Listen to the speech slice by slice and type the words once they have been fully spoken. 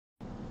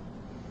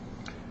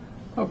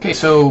Okay,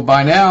 so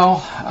by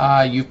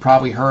now you've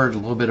probably heard a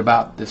little bit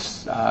about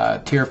this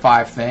Tier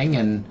 5 thing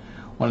and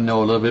want to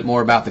know a little bit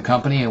more about the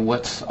company and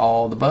what's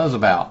all the buzz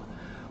about.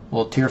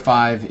 Well, Tier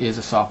 5 is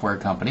a software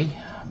company,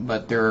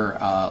 but they're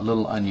a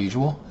little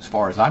unusual as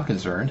far as I'm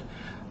concerned,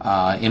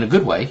 in a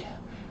good way,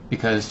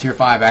 because Tier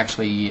 5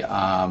 actually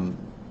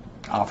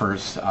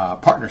offers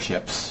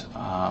partnerships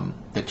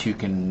that you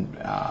can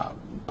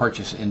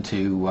purchase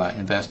into,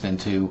 invest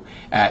into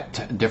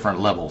at different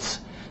levels.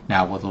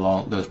 Now, with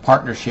those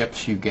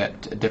partnerships, you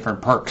get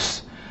different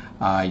perks.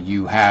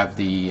 You have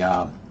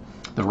the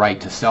right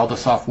to sell the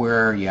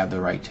software. You have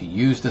the right to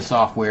use the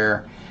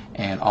software,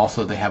 and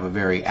also they have a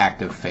very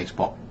active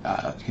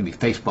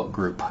Facebook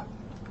group.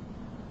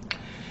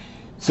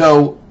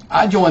 So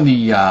I joined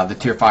the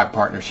Tier 5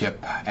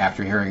 partnership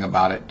after hearing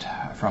about it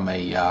from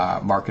a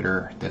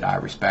marketer that I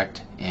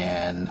respect,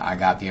 and I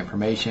got the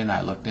information.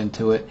 I looked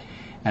into it,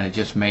 and it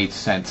just made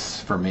sense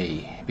for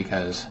me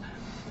because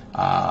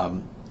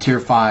Tier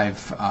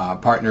 5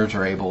 partners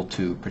are able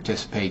to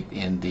participate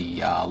in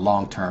the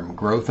long-term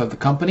growth of the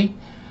company,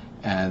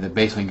 and that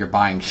basically you're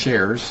buying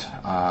shares,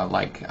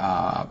 like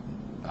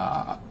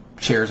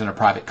shares in a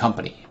private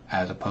company,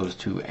 as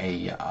opposed to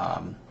a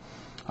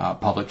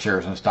public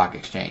shares in a stock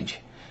exchange.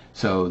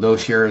 So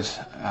those shares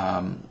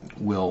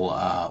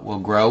will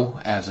grow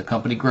as the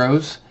company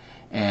grows,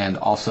 and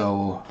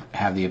also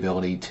have the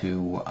ability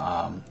to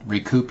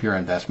recoup your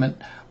investment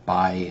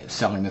by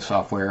selling the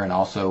software and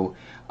also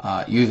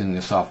using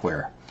the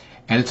software.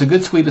 And it's a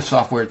good suite of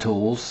software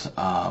tools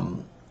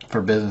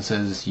for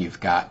businesses. You've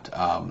got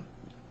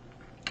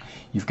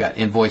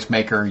Invoice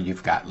Maker,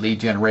 you've got lead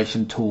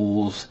generation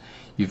tools,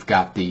 you've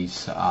got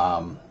these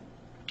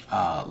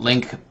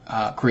link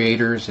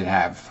creators that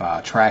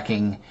have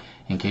tracking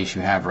in case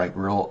you have like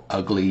real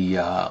ugly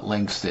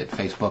links that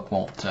Facebook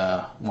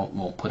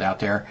won't put out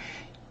there.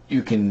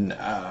 You can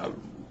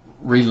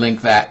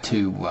relink that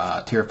to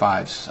Tier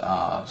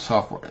 5's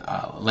software,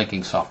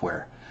 linking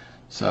software.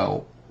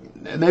 So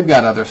they've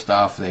got other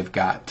stuff. They've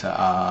got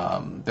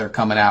they're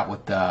coming out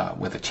with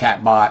a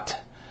chat bot,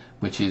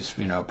 which is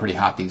pretty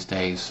hot these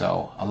days.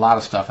 So a lot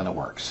of stuff in the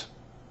works.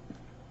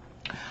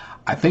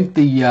 I think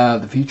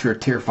the future of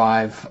Tier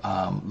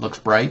 5 looks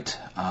bright.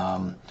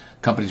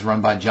 Company's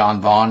run by John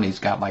Vaughn. He's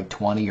got like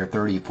 20 or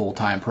 30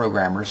 full-time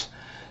programmers.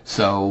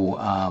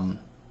 So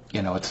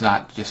it's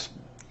not just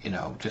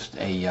just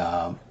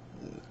a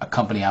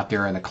company out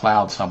there in the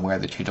cloud somewhere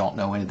that you don't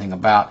know anything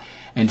about.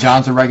 And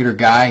John's a regular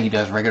guy. He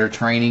does regular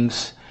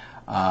trainings.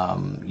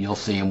 You'll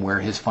see him wear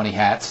his funny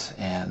hats,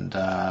 and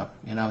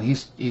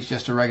he's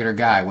just a regular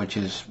guy, which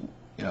is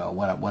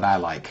what I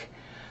like.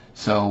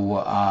 So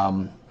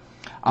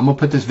I'm gonna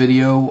put this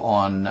video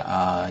on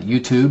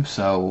YouTube,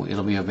 so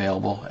it'll be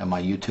available on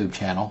my YouTube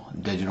channel,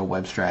 Digital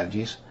Web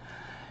Strategies.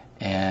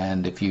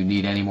 And if you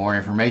need any more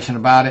information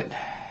about it,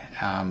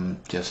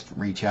 just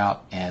reach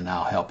out and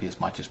I'll help you as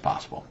much as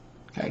possible.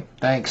 Okay,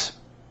 thanks.